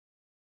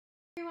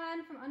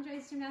Everyone from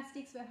Andre's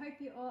Gymnastics, we hope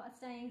you all are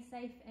staying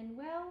safe and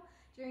well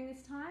during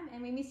this time,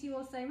 and we miss you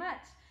all so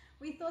much.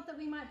 We thought that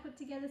we might put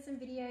together some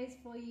videos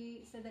for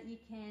you so that you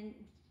can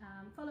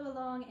follow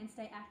along and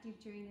stay active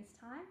during this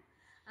time.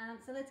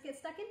 So let's get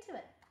stuck into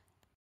it.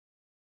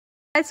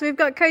 So we've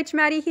got Coach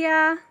Maddy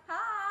here.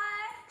 Hi!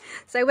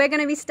 So we're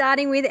going to be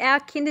starting with our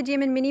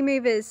Kindergym and Mini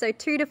Movers, so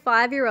 2 to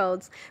 5 year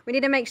olds. We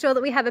need to make sure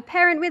that we have a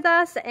parent with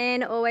us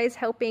and always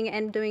helping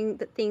and doing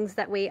the things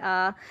that we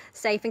are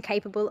safe and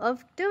capable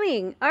of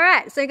doing. All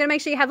right, so you're going to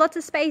make sure you have lots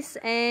of space,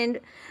 and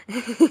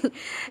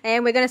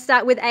and we're going to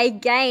start with a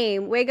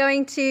game. We're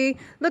going to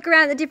look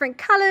around at the different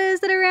colours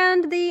that are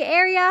around the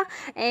area,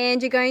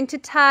 and you're going to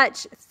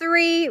touch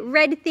 3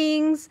 red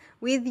things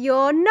with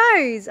your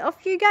nose.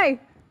 Off you go.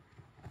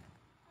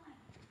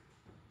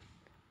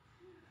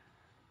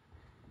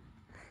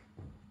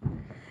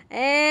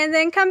 And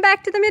then come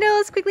back to the middle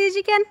as quickly as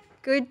you can.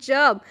 Good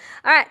job.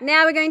 All right,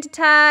 now we're going to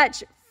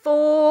touch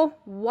 4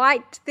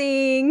 white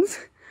things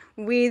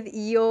with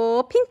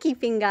your pinky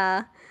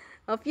finger.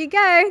 Off you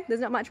go.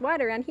 There's not much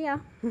white around here.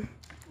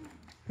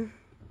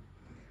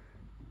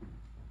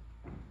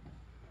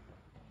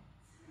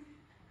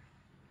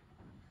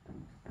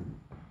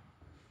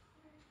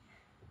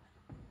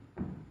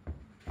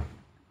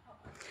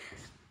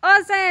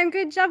 Awesome,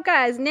 good job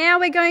guys. Now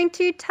we're going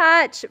to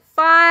touch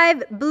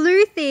 5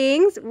 blue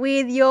things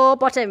with your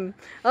bottom.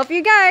 Off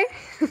you go.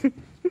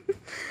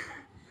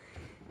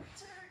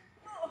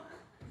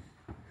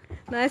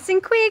 Nice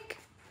and quick.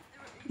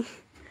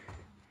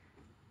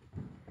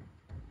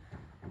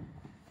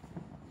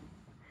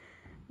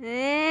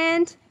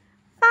 And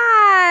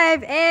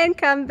 5, and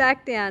come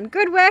back down.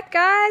 Good work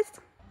guys.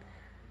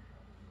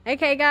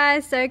 Okay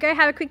guys, so go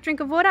have a quick drink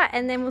of water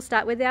and then we'll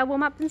start with our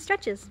warm-up and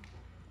stretches.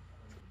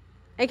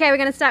 Okay, we're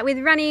going to start with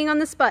running on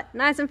the spot,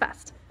 nice and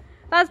fast.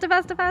 Faster,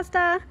 faster,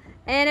 faster.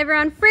 And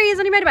everyone freeze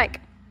on your motorbike.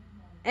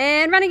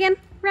 And run again.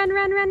 Run,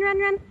 run, run, run,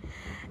 run.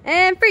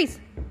 And freeze.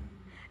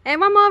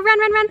 And one more, run,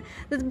 run, run.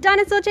 There's a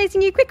dinosaur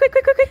chasing you. Quick, quick,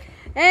 quick, quick, quick.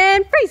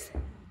 And freeze.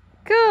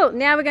 Cool.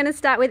 Now we're going to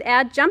start with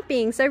our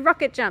jumping. So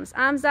rocket jumps,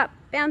 arms up,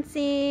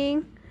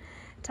 bouncing,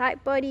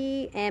 tight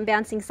body, and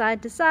bouncing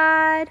side to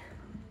side.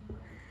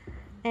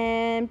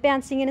 And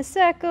bouncing in a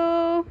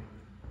circle.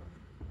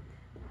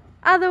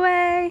 Other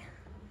way.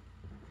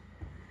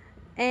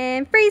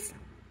 And freeze.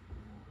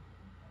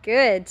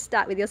 Good.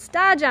 Start with your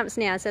star jumps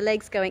now. So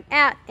legs going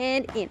out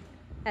and in,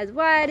 as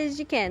wide as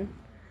you can.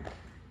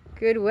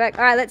 Good work.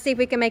 All right, let's see if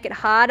we can make it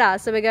harder.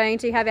 So we're going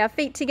to have our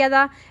feet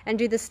together and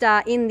do the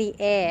star in the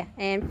air.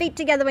 And feet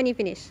together when you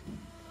finish.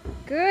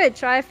 Good.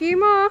 Try a few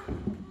more.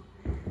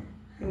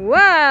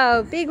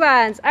 Whoa, big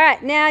ones. All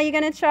right, now you're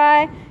going to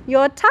try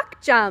your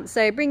tuck jump.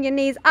 So bring your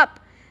knees up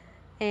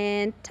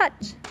and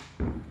touch.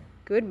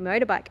 Good,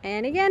 motorbike.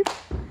 And again.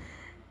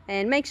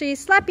 And make sure you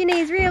slap your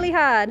knees really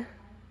hard.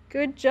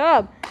 Good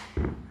job.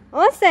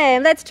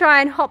 Awesome. Let's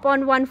try and hop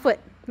on one foot.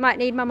 Might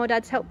need mum or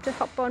dad's help to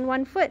hop on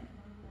one foot.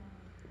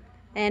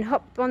 And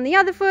hop on the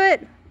other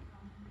foot.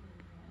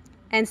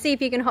 And see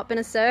if you can hop in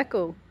a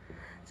circle.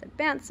 So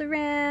bounce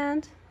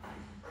around.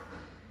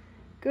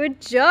 Good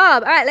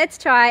job. All right, let's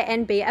try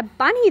and be a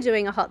bunny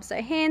doing a hop.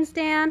 So hands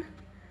down.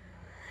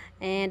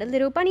 And a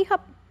little bunny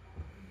hop.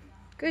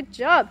 Good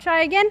job.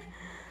 Try again.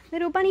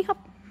 Little bunny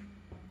hop.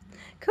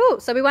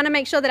 Cool, so we want to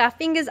make sure that our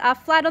fingers are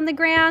flat on the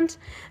ground,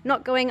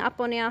 not going up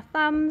on our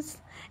thumbs.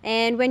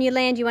 And when you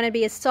land, you want to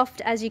be as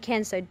soft as you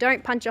can, so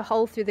don't punch a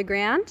hole through the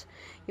ground.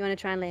 You want to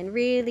try and land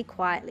really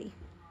quietly.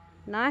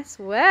 Nice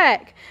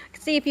work.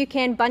 See if you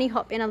can bunny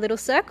hop in a little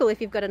circle if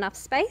you've got enough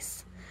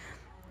space.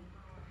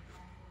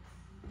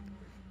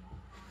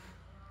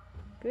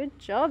 Good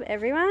job,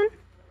 everyone.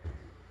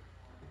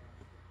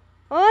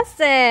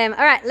 Awesome.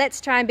 All right, let's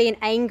try and be an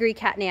angry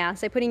cat now.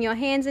 So putting your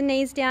hands and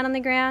knees down on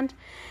the ground.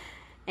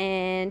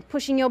 And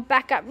pushing your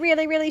back up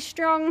really, really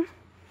strong.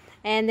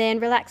 And then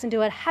relax and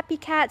do a happy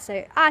cat.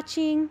 So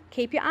arching,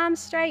 keep your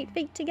arms straight,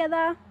 feet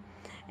together.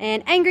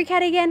 And angry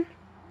cat again.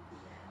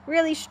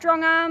 Really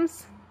strong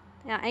arms.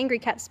 Our angry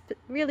cat's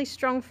really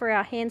strong for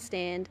our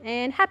handstand.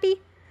 And happy.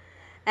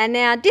 And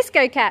now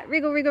disco cat,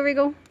 wriggle, wriggle,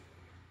 wriggle.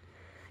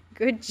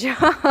 Good job.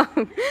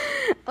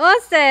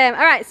 Awesome.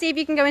 All right, see if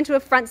you can go into a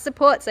front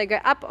support. So go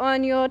up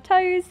on your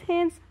toes,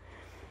 hands.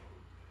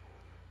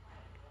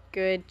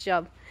 Good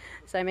job.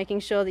 So making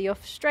sure that you're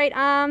straight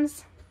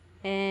arms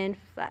and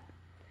flat.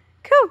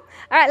 Cool.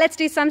 All right, let's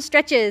do some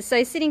stretches.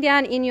 So sitting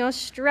down in your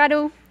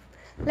straddle,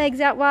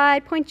 legs out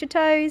wide, point your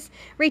toes,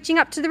 reaching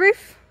up to the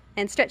roof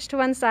and stretch to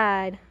one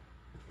side.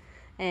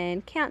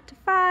 And count to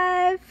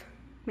 5.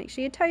 Make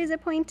sure your toes are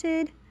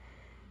pointed.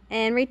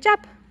 And reach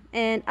up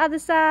and other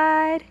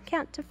side.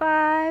 Count to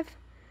 5.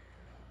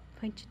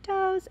 Point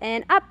your toes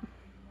and up.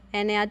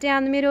 And now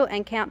down the middle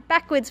and count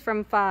backwards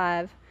from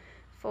 5.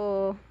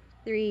 4,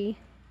 3,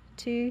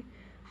 2,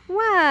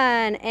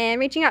 1. And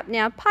reaching up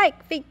now,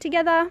 pike, feet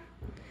together.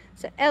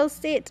 So L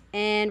sit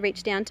and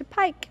reach down to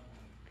pike.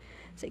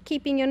 So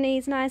keeping your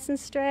knees nice and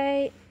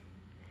straight.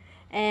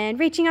 And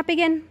reaching up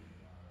again.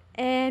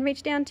 And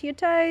reach down to your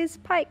toes,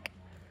 pike.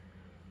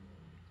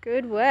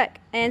 Good work.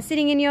 And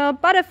sitting in your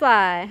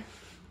butterfly.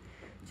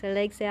 So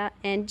legs out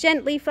and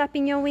gently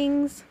flapping your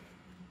wings.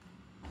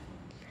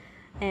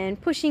 And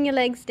pushing your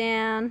legs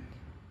down.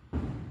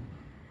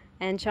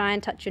 And try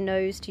and touch your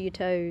nose to your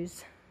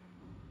toes.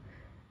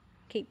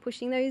 Keep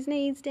pushing those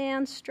knees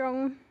down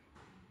strong.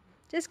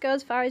 Just go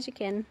as far as you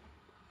can.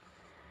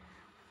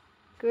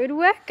 Good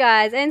work,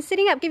 guys. And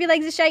sitting up, give your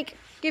legs a shake.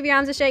 Give your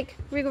arms a shake.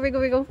 Wriggle,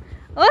 wriggle, wriggle.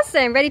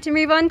 Awesome. Ready to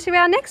move on to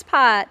our next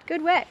part.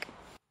 Good work.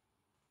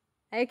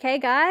 Okay,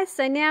 guys.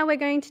 So now we're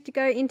going to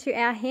go into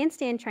our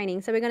handstand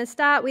training. So we're going to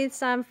start with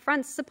some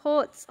front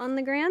supports on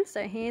the ground.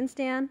 So hands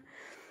down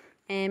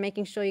and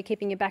making sure you're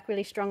keeping your back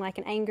really strong like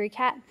an angry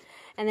cat.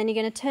 And then you're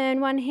going to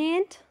turn one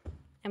hand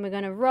and we're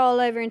going to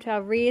roll over into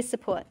our rear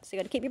support. So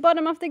you've got to keep your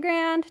bottom off the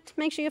ground to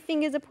make sure your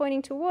fingers are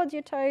pointing towards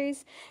your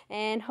toes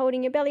and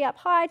holding your belly up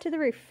high to the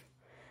roof.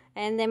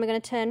 And then we're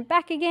going to turn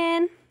back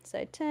again.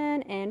 So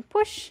turn and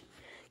push.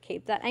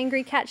 Keep that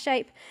angry cat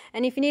shape.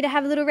 And if you need to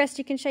have a little rest,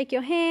 you can shake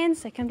your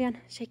hands. So come down,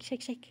 shake,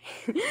 shake, shake.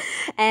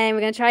 And we're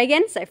going to try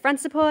again. So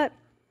front support.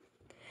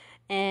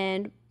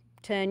 And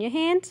turn your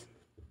hand.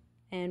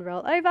 And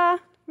roll over.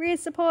 Rear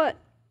support.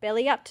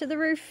 Belly up to the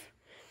roof.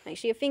 Make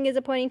sure your fingers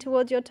are pointing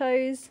towards your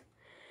toes.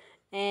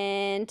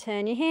 And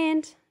turn your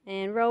hand.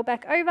 And roll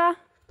back over.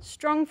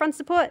 Strong front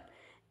support.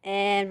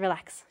 And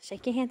relax.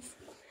 Shake your hands.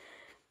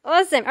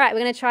 Awesome. All right,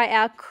 we're going to try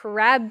our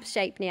crab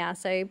shape now.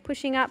 So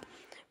pushing up,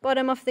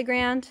 bottom off the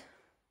ground,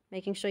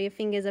 making sure your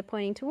fingers are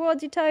pointing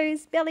towards your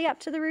toes, belly up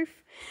to the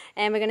roof.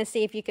 And we're going to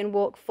see if you can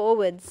walk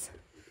forwards.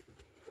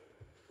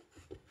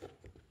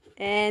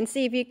 And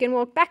see if you can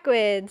walk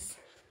backwards.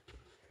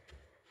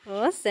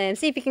 Awesome.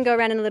 See if you can go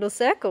around in a little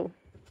circle.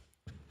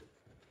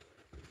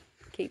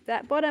 Keep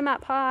that bottom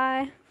up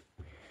high.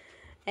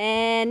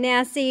 And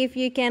now see if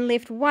you can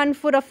lift one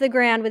foot off the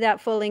ground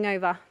without falling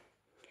over.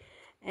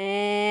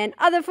 And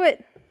other foot.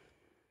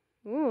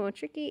 Ooh,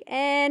 tricky.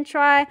 And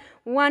try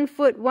one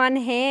foot, one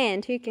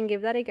hand. Who can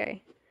give that a go?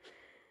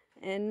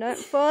 And not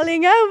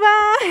falling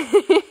over.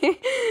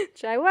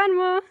 Try one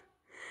more.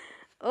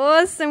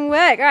 Awesome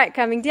work. All right,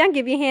 coming down.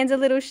 Give your hands a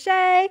little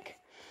shake.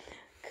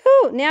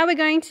 Cool. Now we're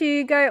going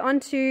to go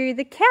onto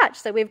the couch.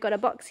 So we've got a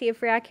box here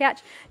for our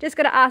couch. Just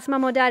got to ask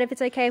Mum or Dad if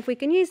it's okay if we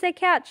can use their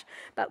couch,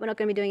 but we're not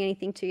going to be doing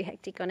anything too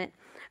hectic on it.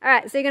 All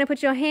right, so you're going to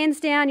put your hands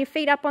down, your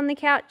feet up on the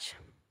couch.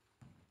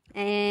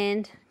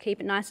 And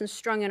keep it nice and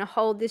strong. You're going to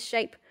hold this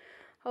shape,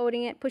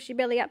 holding it, push your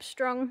belly up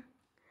strong.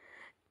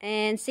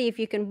 And see if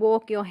you can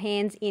walk your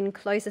hands in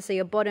closer so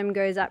your bottom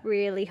goes up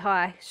really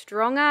high.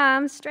 Strong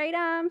arms, straight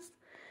arms.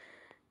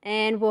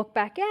 And walk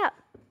back out.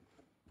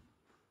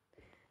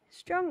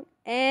 Strong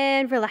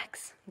and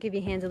relax. Give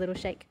your hands a little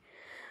shake.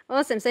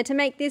 Awesome. So to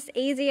make this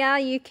easier,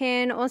 you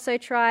can also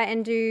try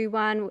and do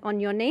one on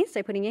your knees.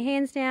 So putting your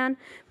hands down,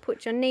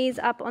 put your knees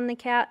up on the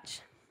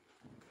couch.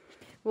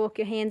 Walk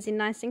your hands in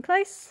nice and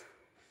close,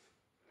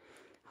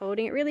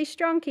 holding it really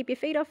strong. Keep your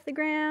feet off the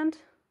ground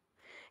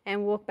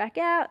and walk back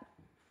out,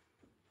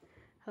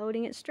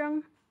 holding it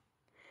strong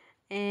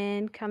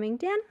and coming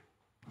down.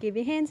 Give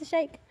your hands a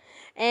shake.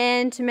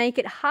 And to make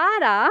it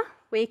harder,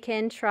 we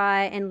can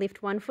try and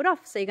lift one foot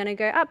off. So you're going to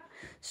go up,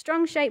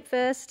 strong shape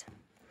first,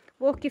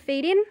 walk your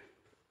feet in,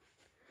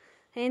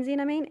 hands in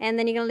and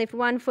then you're going to lift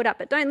one foot up,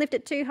 but don't lift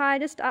it too high,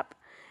 just up.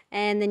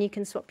 And then you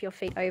can swap your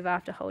feet over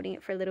after holding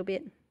it for a little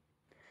bit.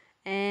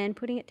 And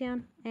putting it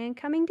down and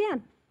coming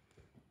down.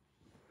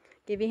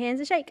 Give your hands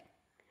a shake.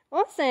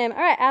 Awesome. All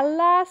right, our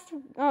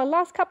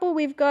last couple,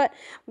 we've got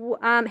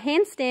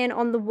handstand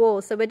on the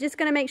wall. So we're just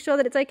going to make sure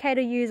that it's okay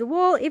to use a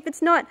wall. If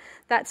it's not,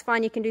 that's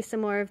fine. You can do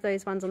some more of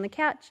those ones on the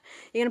couch.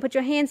 You're going to put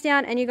your hands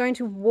down and you're going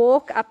to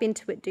walk up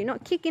into it. Do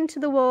not kick into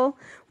the wall.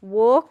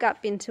 Walk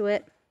up into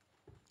it,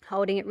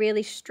 holding it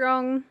really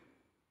strong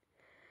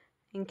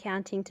and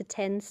counting to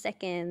 10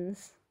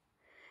 seconds.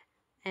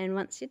 And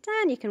once you're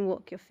done, you can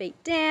walk your feet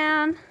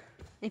down.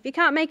 If you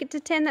can't make it to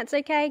 10, that's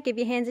okay. Give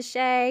your hands a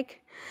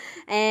shake.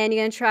 And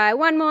you're going to try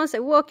one more.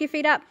 So walk your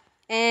feet up.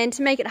 And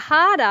to make it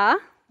harder,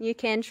 you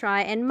can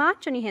try and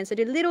march on your hands. So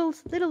do little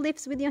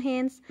lifts with your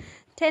hands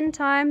 10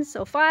 times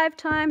or 5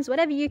 times,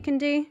 whatever you can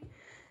do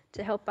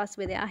to help us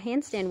with our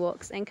handstand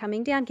walks. And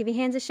coming down, give your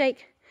hands a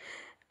shake.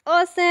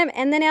 Awesome.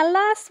 And then our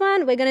last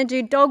one, we're going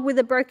to do dog with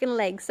a broken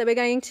leg. So we're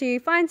going to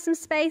find some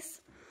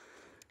space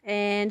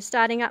and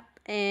starting up.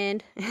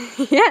 And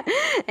yeah,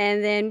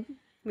 and then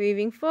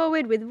moving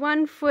forward with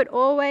one foot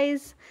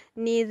always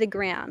near the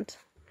ground.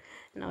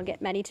 And I'll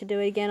get Maddie to do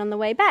it again on the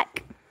way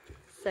back.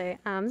 So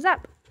arms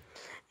up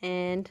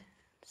and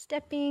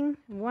stepping,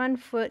 one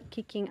foot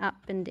kicking up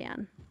and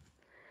down.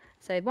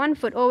 So one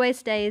foot always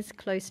stays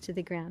close to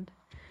the ground.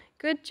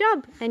 Good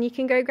job. And you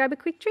can go grab a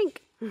quick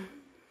drink.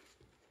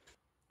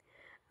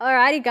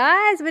 Alrighty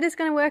guys, we're just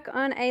going to work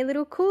on a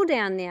little cool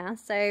down now.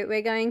 So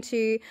we're going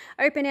to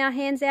open our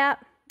hands out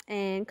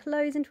and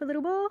close into a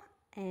little ball,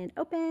 and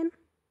open,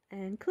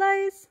 and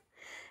close,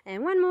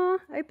 and one more,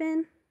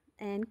 open,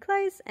 and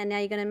close. And now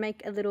you're going to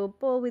make a little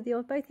ball with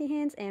both your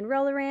hands and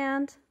roll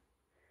around,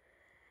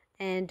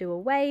 and do a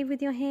wave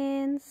with your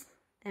hands.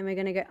 And we're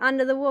going to go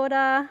under the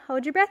water,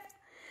 hold your breath,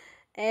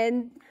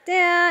 and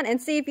down,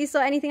 and see if you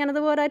saw anything under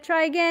the water.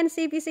 Try again,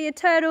 see if you see a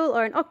turtle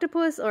or an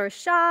octopus or a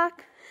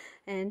shark,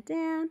 and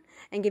down,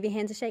 and give your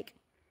hands a shake.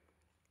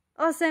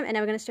 Awesome. And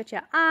now we're going to stretch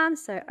our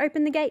arms, so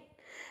open the gate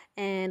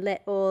and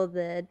let all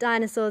the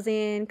dinosaurs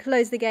in,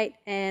 close the gate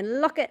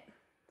and lock it.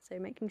 So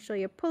making sure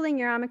you're pulling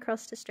your arm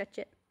across to stretch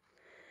it.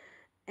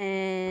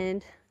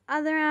 And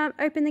other arm,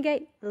 open the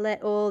gate,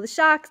 let all the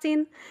sharks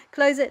in,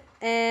 close it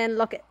and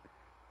lock it.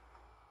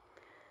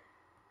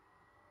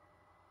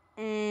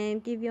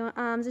 And give your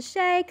arms a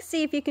shake.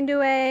 See if you can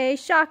do a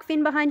shark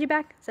fin behind your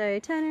back. So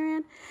turn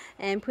around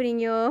and putting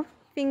your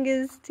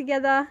fingers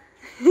together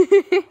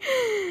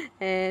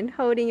and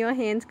holding your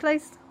hands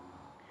close.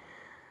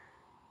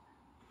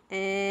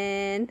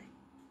 And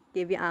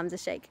give your arms a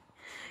shake.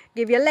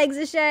 Give your legs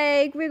a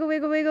shake. Wiggle,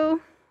 wiggle, wiggle.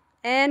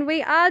 And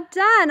we are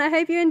done. I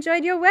hope you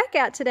enjoyed your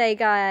workout today,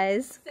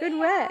 guys. Good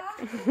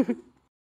work.